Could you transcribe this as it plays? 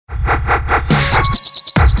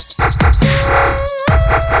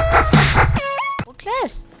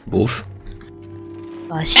Bof.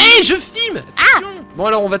 Bah, si. Hey, je filme. Attention. Bon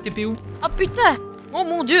alors on va TP où? Oh putain. Oh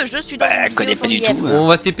mon dieu, je suis dans Bah, une connais vidéo pas du sans tout. y être. On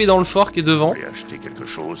va TP dans le fort qui est devant. Acheter quelque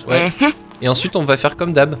chose. Ouais. Et ensuite on va faire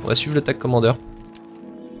comme d'hab, on va suivre le tag commander.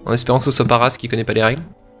 En espérant que ce soit pas Ras qui connaît pas les règles.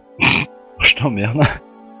 Je t'emmerde.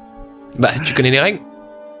 Bah tu connais les règles?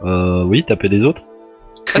 Oui, taper les autres.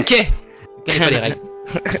 Ok. Tu connais pas les règles.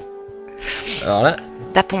 Alors là,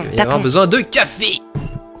 Tapons, il va y avoir tapons. besoin de café.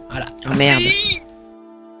 Voilà. Oh merde.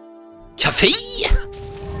 Café.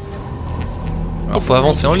 Alors faut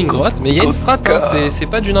avancer en ligne droite, mais il y a une strat, hein, c'est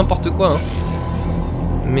pas du n'importe quoi. Hein.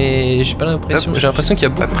 Mais j'ai pas l'impression, j'ai l'impression qu'il y a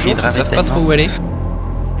beaucoup de gens qui savent pas trop où aller.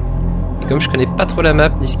 Et comme je connais pas trop la map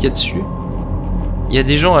ni ce qu'il y a dessus, il y a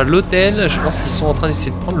des gens à l'hôtel, je pense qu'ils sont en train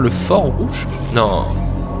d'essayer de prendre le fort rouge. Non.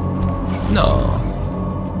 Non.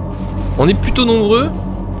 On est plutôt nombreux.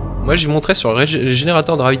 Moi j'ai montré sur le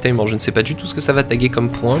générateur de ravitaillement, je ne sais pas du tout ce que ça va taguer comme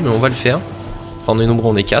point, mais on va le faire. Enfin on est nombreux,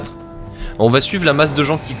 on est 4. On va suivre la masse de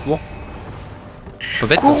gens qui courent. On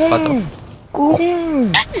peut être pour strat. Hein. Courons.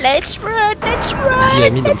 Let's run, let's run. Vas-y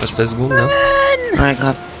Amid, on passe la seconde là. Ouais,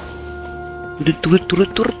 grave.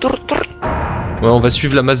 Ouais, on va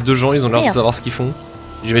suivre la masse de gens, ils ont l'air de Merde. savoir ce qu'ils font.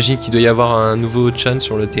 J'imagine qu'il doit y avoir un nouveau chan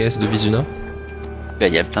sur le TS de Visuna. Là,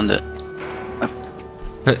 il y a plein de...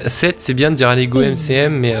 7, c'est bien de dire allez go MCM,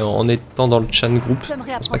 mais en étant dans le chan groupe, je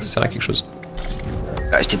pense pas que ça sert à quelque chose.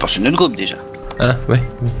 Ah, c'était pour ce notre groupe déjà. Ah ouais,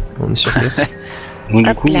 on est sur TS. Donc du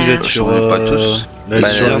Hop coup, vous là. êtes Je sur... ne pas tous. la Bah,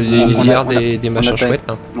 sur lisière. les lisières on a- des machins a- chouettes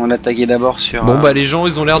là. On a tagué d'abord sur... Bon bah les gens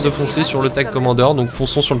ils ont l'air de foncer sur le tag commander, donc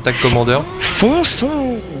fonçons sur le tag commander.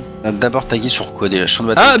 Fonçons. On a d'abord tagué sur quoi déjà? Champ de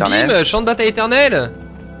bataille Ah éternelle. bim, champ de bataille éternel.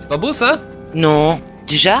 C'est pas beau ça? Non.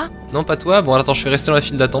 Déjà? Non pas toi, bon attends je vais rester dans la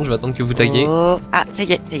file d'attente, je vais attendre que vous taguiez. Oh. Ah, ça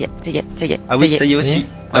y est, ça y est, ça y est, ça y est. Ah oui, ça y est Ça y aussi. est.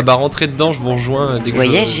 Ah bah rentrez dedans, je vous rejoins dès que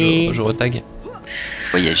Voyager. je retag.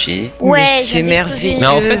 Voyager. Ouais, c'est merveilleux. Mais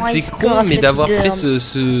en Je- fait Ouais, c'est il con, score mais d'avoir Flappy fait Bird.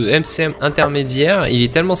 ce MCM intermédiaire, il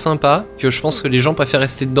est tellement sympa que je pense que les gens préfèrent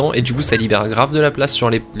rester dedans et du coup ça libère grave de la place sur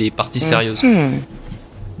les parties sérieuses.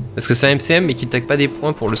 Parce que c'est un MCM mais qui tag pas des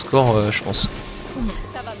points pour le score je pense.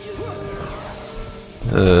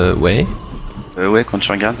 Ouais. Ouais, quand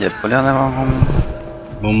tu regardes, il y a pas l'air d'avoir vraiment...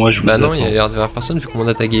 Bon, moi, je vous Bah non, il y a attends. l'air d'y avoir personne vu qu'on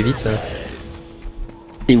a tagué vite.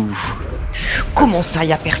 Et où? Comment ça,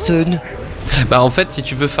 y a personne? Bah en fait si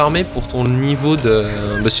tu veux farmer pour ton niveau de...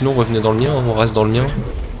 Bah sinon revenez dans le mien, on reste dans le mien.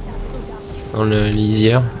 Dans le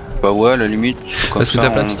lisière. Bah ouais, à la limite. Comme Parce que ça, t'as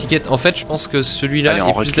plein de on- petits tickets. En fait je pense que celui-là Allez, on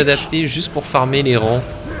est plus reclique. adapté juste pour farmer les rangs.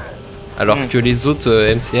 Alors que les autres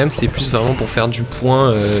MCM c'est plus vraiment pour faire du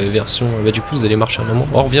point version... Bah du coup vous allez marcher un moment.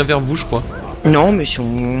 Oh, on revient vers vous je crois. Non, mais si on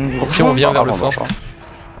vous rejoint, Si on vient vers le fort.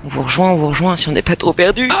 on vous rejoint si on n'est pas trop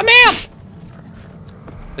perdu. Ah merde!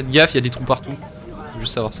 Faites gaffe, il y a des trous partout. Faut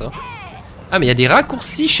juste savoir ça. Ah mais il y a des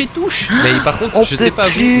raccourcis chez Touche. Mais par contre, On je peut sais pas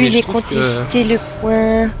vous, plus mais les contester le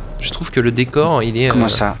point. je trouve que le décor, il est. Comment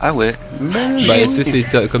ça? Ah ouais. Bah c'est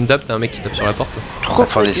comme d'hab, t'as un mec qui tape sur la porte. Trop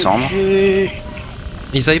faut descendre.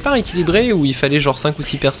 Ils avaient pas équilibré où il fallait genre 5 ou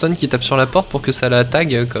 6 personnes qui tapent sur la porte pour que ça la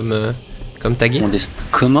tag comme tagué. On descend.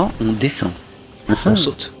 Comment on descend? On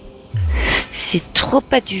saute. C'est trop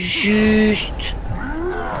pas du juste.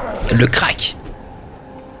 Le crack.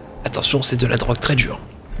 Attention, c'est de la drogue très dure.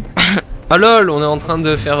 Ah lol, on est en train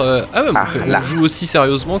de faire... Ah ouais, Ah, là. on joue aussi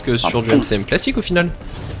sérieusement que sur du MCM classique au final.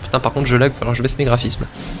 Putain, par contre je lag, alors je baisse mes graphismes.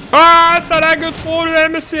 Ah, ça lag trop le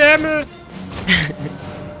MCM.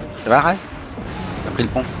 Ça va, Raz? T'as pris le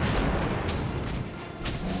pont?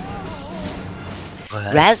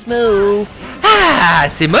 Rasmo. Ah,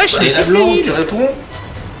 c'est moche, mais c'est fluide.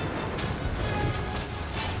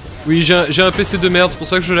 Oui, j'ai un PC de merde, c'est pour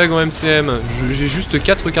ça que je lag en MCM. J'ai juste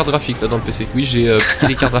 4 cartes graphiques là dans le PC. Oui, j'ai pris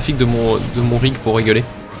les cartes graphiques de mon rig pour rigoler.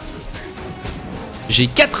 J'ai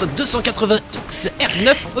 4 280X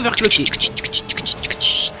R9 overclockés.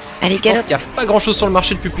 Allez, Je pense galop. qu'il n'y a pas grand chose sur le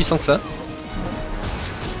marché de plus puissant que ça.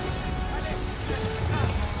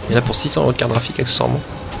 Il y en a pour 600 € de carte graphique accessoirement.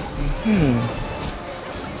 On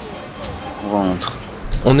rentre.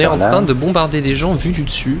 On est en Voilà. train de bombarder des gens vu du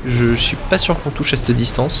dessus. Je suis pas sûr qu'on touche à cette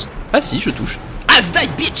distance. Ah si, je touche. Asdai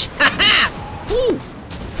bitch. Pouh.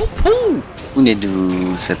 Pouh pouh. On est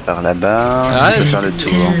d'où? C'est par là-bas. Ah, Je peux faire le tour.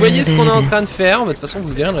 si vous voyez ce qu'on est en train de faire, de toute façon vous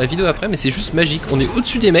le verrez dans la vidéo après, mais c'est juste magique. On est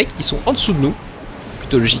au-dessus des mecs, ils sont en dessous de nous.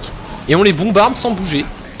 Plutôt logique. Et on les bombarde sans bouger.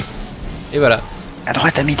 Et voilà. À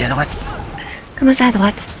droite, Amid, à droite. Comment ça à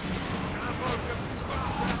droite?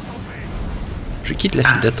 Je quitte la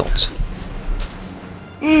file d'attente.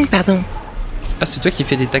 Pardon. Ah, c'est toi qui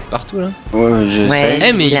fais des tags partout là? Ouais, je Ouais. sais.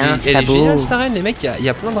 Eh mais bien, elle c'est pas est beau. géniale cette arène, les mecs, il y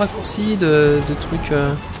a plein de raccourcis, de trucs.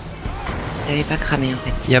 J'avais pas cramé en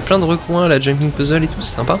fait. Il y a plein de recoins, la jumping puzzle et tout,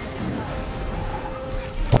 c'est sympa.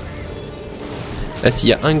 Là, s'il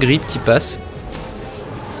y a un grip qui passe.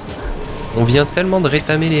 On vient tellement de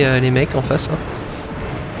rétamer les mecs en face. Hein.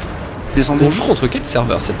 Descendez. On joue contre quel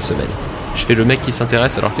serveur cette semaine? Je fais le mec qui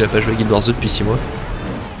s'intéresse alors qu'il a pas joué à Guild Wars 2 depuis 6 mois.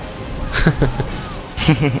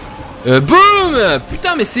 Boum!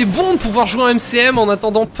 Putain, mais c'est bon de pouvoir jouer en MCM en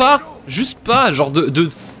attendant pas. Juste pas, genre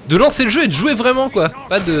de lancer le jeu et de jouer vraiment quoi.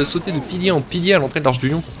 Pas de sauter de pilier en pilier à l'entrée de l'Arche du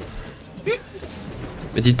Lion.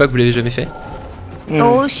 Mais dites pas que vous l'avez jamais fait.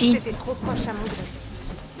 Oh, si.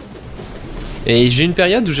 Et j'ai une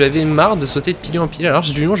période où j'avais marre de sauter de pilier en pilier à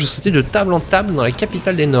l'Arche du Lion, je sautais de table en table dans la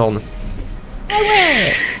capitale des Nornes. Ah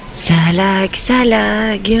ouais. Ça lag, ça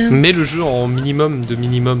lag. Mais le jeu en minimum de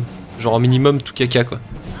minimum. Genre en minimum tout caca quoi.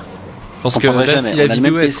 Je pense que même si la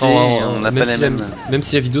vidéo elle sera même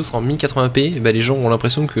si la vidéo sera en 1080p, bah les gens ont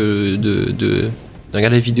l'impression que de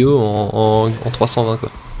regarder la vidéo en 320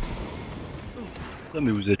 quoi. Ah,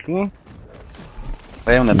 mais vous êtes loin.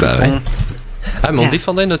 Ouais, on a Bah pas de ouais. pont. Ah mais on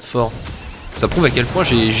défendait notre fort. Ça prouve à quel point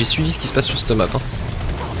j'ai suivi ce qui se passe sur cette map. Hein.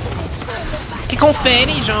 Qu'est-ce qu'on fait,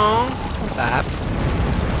 les gens? On tape.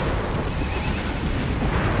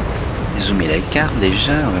 Zoomer la carte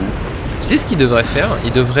déjà. Ouais. Tu sais ce qu'il devrait faire?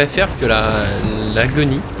 Il devrait faire que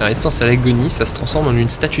l'agonie, la résistance à l'agonie, ça se transforme en une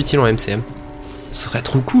stat utile en MCM. Ce serait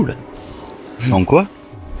trop cool. En quoi?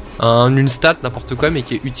 Une stat, n'importe quoi, mais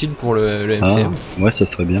qui est utile pour le MCM. Ah, ouais, ça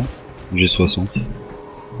serait bien. J'ai 60.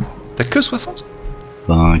 T'as que 60?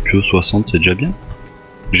 Ben, que 60, c'est déjà bien.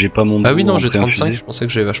 J'ai pas mon. Ah oui, non, j'ai entrée 35, infusée. je pensais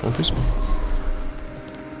que j'avais vachement plus.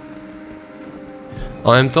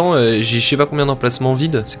 En même temps, j'ai je sais pas combien d'emplacements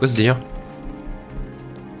vides, c'est quoi ce délire?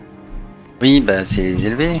 Oui, bah c'est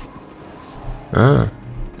élevé. Ah.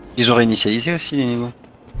 Ils auraient initialisé aussi les niveaux.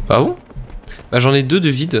 Ah bon? Bah j'en ai 2 de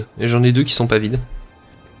vides, et j'en ai 2 qui sont pas vides.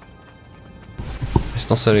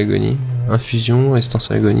 Résistance à l'agonie, infusion, résistance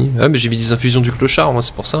à l'agonie. Ah mais j'ai mis des infusions du clochard, moi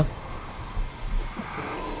c'est pour ça.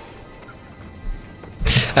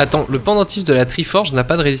 Attends, le pendentif de la Triforge n'a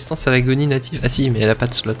pas de résistance à l'agonie native. Ah si, mais elle a pas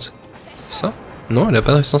de slot. C'est ça? Non, elle a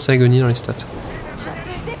pas de résistance à l'agonie dans les stats.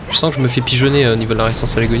 Je sens que je me fais pigeonner au niveau de la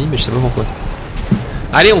résistance à l'agonie, mais je sais pas pourquoi.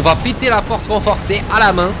 Allez, on va péter la porte renforcée à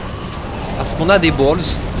la main. Parce qu'on a des balls.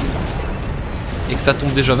 Et que ça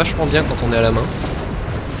tombe déjà vachement bien quand on est à la main.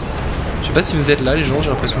 Je sais pas si vous êtes là les gens, j'ai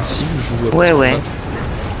l'impression que si, je joue Ouais.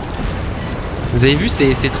 Vous avez vu,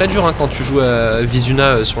 c'est très dur hein, quand tu joues à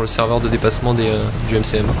Visuna sur le serveur de dépassement du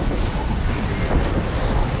MCM.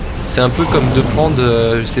 C'est un peu comme de prendre,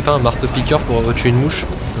 je sais pas, un marteau-piqueur pour tuer une mouche.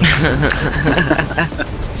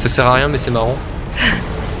 Ça sert à rien mais c'est marrant.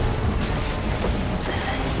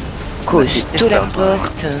 Costaud la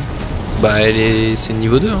porte. Bah c'est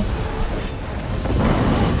niveau 2 hein.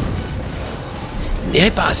 Les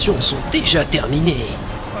réparations sont déjà terminées.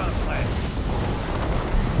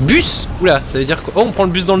 Bus? Oula, ça veut dire que... Oh, on prend le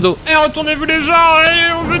bus dans le dos. Eh, retournez-vous les gens.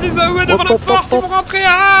 Allez, on veut des AOE devant la porte, ils vont rentrer.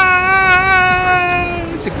 Ah,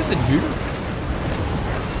 c'est quoi cette bulle?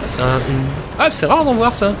 Ah, c'est Ah, c'est rare d'en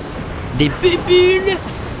voir ça. Des bulles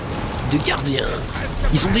de gardiens.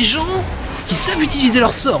 Ils ont des gens qui savent utiliser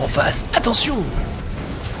leur sort en face. Attention.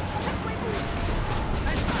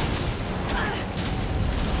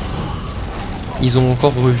 Ils ont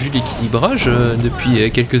encore revu l'équilibrage depuis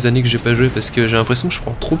quelques années que j'ai pas joué parce que j'ai l'impression que je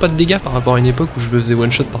prends trop pas de dégâts par rapport à une époque où je me faisais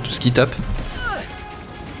one shot par tout ce qui tape.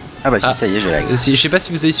 Ah bah si, ça y est, j'ai la Je sais pas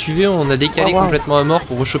si vous avez suivi, on a décalé complètement à mort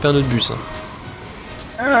pour rechoper un autre bus.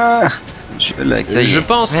 Ah, Je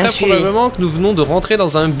pense très probablement que nous venons de rentrer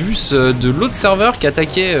dans un bus de l'autre serveur qui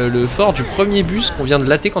attaquait le fort du premier bus qu'on vient de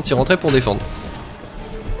latter quand il rentrait pour défendre.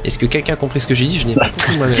 Est-ce que quelqu'un a compris ce que j'ai dit? Je n'ai pas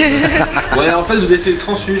compris moi-même. Ouais, en fait, vous avez fait le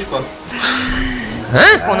transfuge quoi. Hein?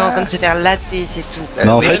 On est en train de se faire latter, c'est tout.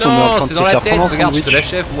 Non, en Mais fait, on est en non, train de c'est se dans la faire tête, prendre un regarde, je te sandwich.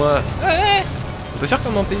 l'achève moi. Ouais. On peut faire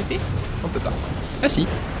comme en PvP? On peut pas. Ah si.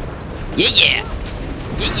 Yeah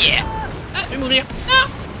yeah. Ah, je vais mourir.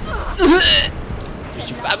 Ah. Je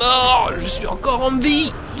suis pas mort, je suis encore en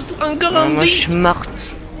vie. Encore en Moi, je vie. suis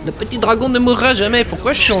morte. Le petit dragon ne mourra jamais.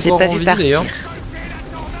 Pourquoi je suis Je sais encore pas en vu vie partir. d'ailleurs?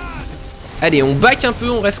 Allez, on back un peu,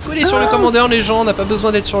 on reste collé sur le commandeur les gens, on n'a pas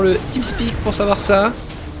besoin d'être sur le TeamSpeak pour savoir ça.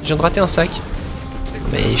 Je viens de rater un sac.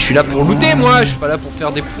 Mais je suis là pour looter moi, je suis pas là pour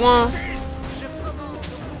faire des points.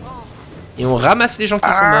 Et on ramasse les gens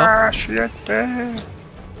qui sont morts. je suis à terre.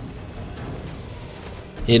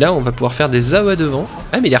 Et là on va pouvoir faire des AOE devant.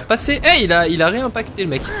 Ah mais il est repassé. Eh il a réimpacté le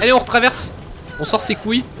mec. Allez on retraverse. On sort ses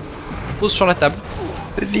couilles. On pose sur la table.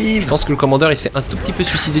 Je pense que le commandeur il s'est un tout petit peu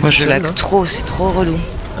suicidé Moi, tout je seul. lag Là, trop, c'est trop relou.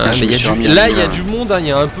 ah, je mais me suis remis là à il y a vivre. du monde, hein. Il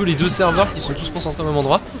y a un peu les deux serveurs qui sont tous concentrés au même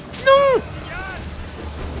endroit. Non.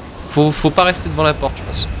 Faut pas rester devant la porte je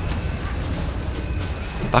pense.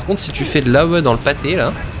 Par contre si tu fais de l'AOE dans le pâté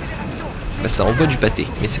là, Bah ça envoie du pâté,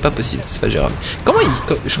 mais c'est pas possible, c'est pas gérable. Comment il...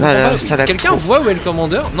 Je comprends Voilà, pas, quelqu'un voit où est le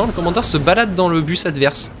commandeur? Non, le commandeur se balade dans le bus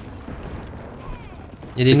adverse.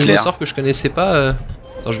 Il y a des nouveaux sorts que je connaissais pas.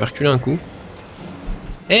 Attends, je vais reculer un coup.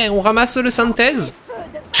 Eh, on ramasse le synthèse?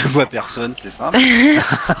 Je vois personne, c'est simple.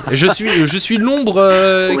 Je suis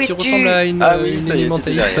l'ombre qui ressemble à une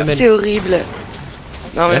élémentaliste femelle. C'est horrible.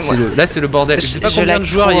 Non, mais Là c'est le bordel. Je sais pas combien de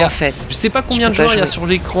joueurs il y a. En fait. Je sais pas combien de joueurs il y a sur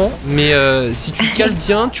l'écran, mais si tu cales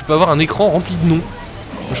bien, tu peux avoir un écran rempli de noms.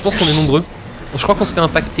 Donc, je pense qu'on est nombreux. Je crois qu'on se fait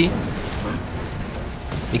impacter.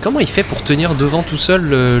 Mais comment il fait pour tenir devant tout seul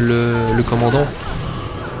le commandant?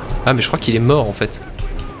 Ah mais je crois qu'il est mort en fait.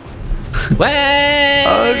 Ouais,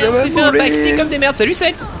 on s'est fait impacter comme des merdes. Salut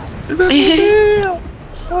Seth.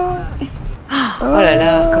 Oh là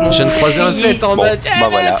là, comment je viens de croiser un Seth en mode. Bah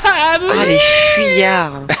voilà. Ah les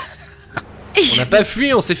fuyards. On n'a pas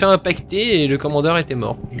fui, on s'est fait impacter et le commandeur était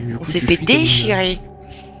mort. On s'est fait déchirer.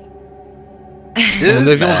 À mon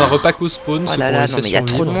avis, on va repack au spawn. Oh là là, non mais il y a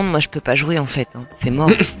trop de monde, moi je peux pas jouer en fait. Hein. C'est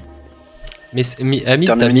mort. Mais Ami,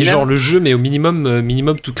 t'as mis genre le jeu, mais au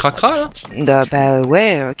minimum tout cracra là? Bah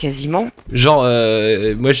ouais, quasiment. Genre,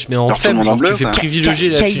 moi je mets en faible, genre tu fais privilégier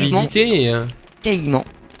la fluidité et... Quasiment.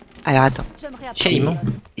 Alors attends. Quasiment.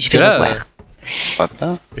 Je vais revoir.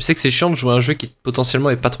 Je sais que c'est chiant de jouer à un jeu qui potentiellement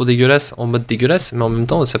est pas trop dégueulasse, en mode dégueulasse, mais en même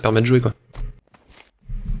temps ça permet de jouer quoi.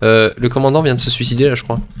 Le commandant vient de se suicider là je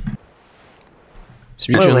crois.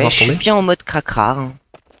 Celui que je viens de voir tomber. Je suis bien en mode cracra. Hein.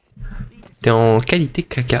 T'es en qualité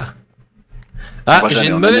caca. Ah, j'ai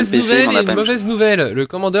une mauvaise nouvelle et une mauvaise nouvelle. Le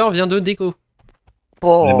commandeur vient de déco.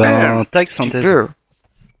 Oh, ben, tac, synthèse.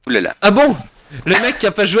 Oulala. Ah bon? Le mec qui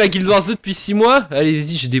a pas joué à Guild Wars 2 depuis 6 mois?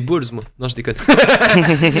 Allez-y, j'ai des balls moi. Non, je déconne.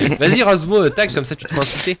 Vas-y, rase-moi, tac, comme ça tu te fais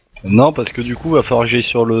insulter. Non, parce que du coup, va falloir que j'aille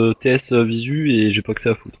sur le TS visu et j'ai pas que ça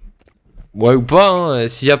à foutre. Ouais, ou pas, hein.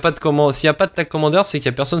 S'il y a pas de tag commandeur, c'est qu'il y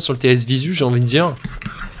a personne sur le TS visu, j'ai envie de dire.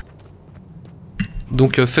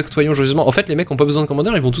 Donc, fuck-toyons joyeusement. En fait, les mecs ont pas besoin de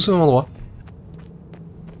commandeur, ils vont tous au même endroit.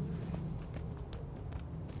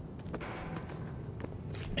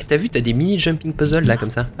 T'as vu, t'as des mini jumping puzzles là comme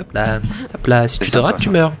ça. Hop là, si tu te rates, tu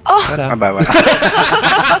meurs. Oh voilà. Ah bah voilà.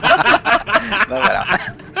 Bah voilà.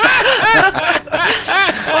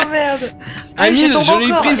 Oh merde. Annie, je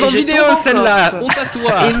l'ai prise en vidéo celle-là. Honte à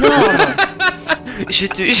toi. Énorme. Je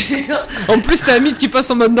te jure. En plus, t'as Hamid qui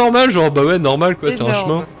passe en mode normal, genre bah ouais, normal quoi, c'est un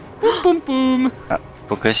chemin. Poum poum poum. Ah,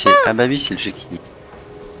 pourquoi c'est. Ah bah oui, c'est le jeu qui.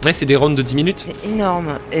 Ouais, c'est des rounds de 10 minutes. C'est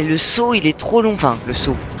énorme. Et le saut, il est trop long. Enfin, le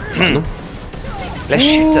saut. Non. La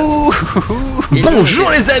chute.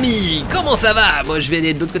 Bonjour les amis, comment ça va? Moi je vais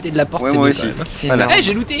aller de l'autre côté de la porte, ouais, c'est moi mieux aussi. quand même. Eh,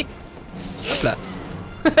 j'ai looté. Hop là.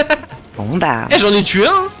 Bon bah. Eh, j'en ai tué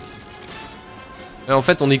un. En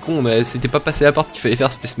fait, on est con, mais c'était pas passer la porte qu'il fallait faire,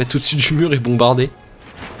 c'était se mettre au-dessus du mur et bombarder.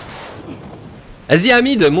 Vas-y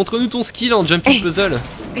Hamid, montre-nous ton skill en jumping puzzle.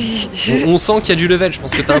 On sent qu'il y a du level, je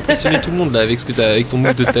pense que t'as impressionné tout le monde là avec ce que t'as avec ton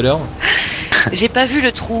move de tout à l'heure. J'ai pas vu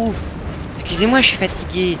le trou. Excusez-moi, je suis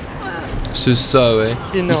fatigué. C'est ça, ouais.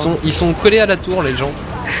 Ils sont collés à la tour, les gens,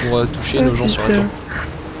 pour toucher nos gens sur la tour.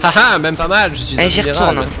 Haha, même pas mal, je suis un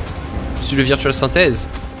général. Je suis le virtual synthèse.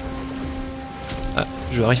 Ah,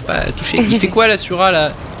 je n'arrive pas à toucher. Il fait quoi la Sura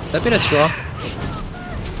là? Tapez la Sura.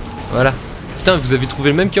 Voilà. Putain, vous avez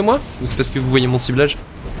trouvé le même que moi? Ou c'est parce que vous voyez mon ciblage?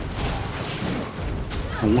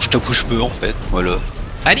 Bon, je tape où je peux en fait, voilà.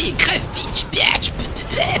 Allez, crève, bitch, bitch.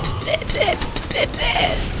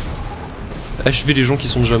 Achevez les gens qui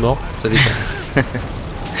sont déjà morts, ça dépend.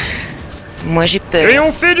 Moi j'ai peur. Et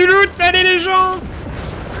on fait du loot, allez les gens!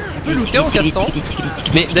 On peut looter en castant.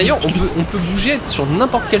 Mais d'ailleurs, on peut bouger sur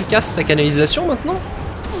n'importe quel cast à canalisation maintenant.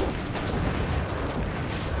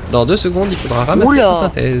 Dans 2 secondes, il faudra ramasser la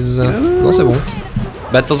synthèse. Non, c'est bon.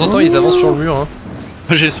 Bah, de temps en temps, ils avancent sur le mur. Hein.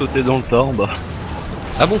 J'ai sauté dans le tas en bas.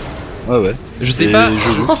 Ah bon? Ouais, ouais. Je sais pas.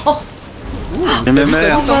 Mais même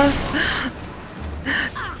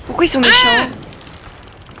Pourquoi ils sont méchants?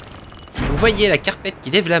 Si vous voyez la carpette qui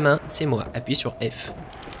lève la main, c'est moi. Appuyez sur F.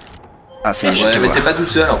 Ah, c'est ouais, mais t'es pas tout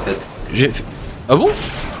seul en fait. Ah bon?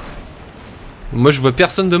 Moi, je vois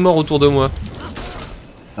personne de mort autour de moi.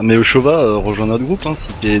 Ah, mais Chauva, rejoins notre groupe hein,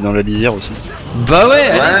 si t'es dans la lisière aussi. Bah ouais,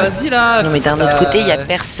 allez, vas-y là. Non, mais d'un autre côté, il y a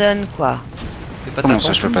personne quoi. Comment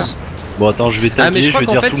ça, je peux pas? Bon, attends, je vais taper. Ah, mais je crois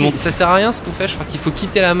qu'en dire tout le monde. fait, ça sert à rien ce qu'on fait. Je crois qu'il faut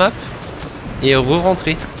quitter la map et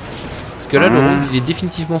re-rentrer. Parce que là, le round il est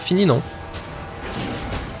définitivement fini, non?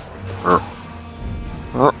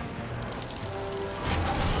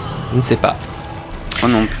 Je ne sais pas. Moi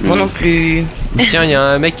non plus. Moi non plus. Tiens, il y a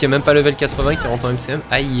un mec qui a même pas level 80 qui rentre en MCM.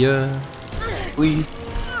 Aïe. Oui.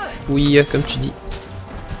 Oui, comme tu dis.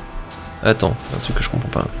 Attends, un truc que je comprends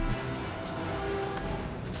pas.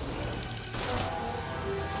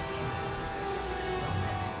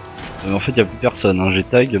 En fait, y a plus personne, hein. J'ai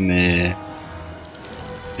tag, mais...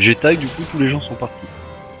 J'ai tag, du coup, tous les gens sont partis.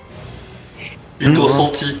 Ils t'ont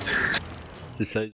senti. C'est ça.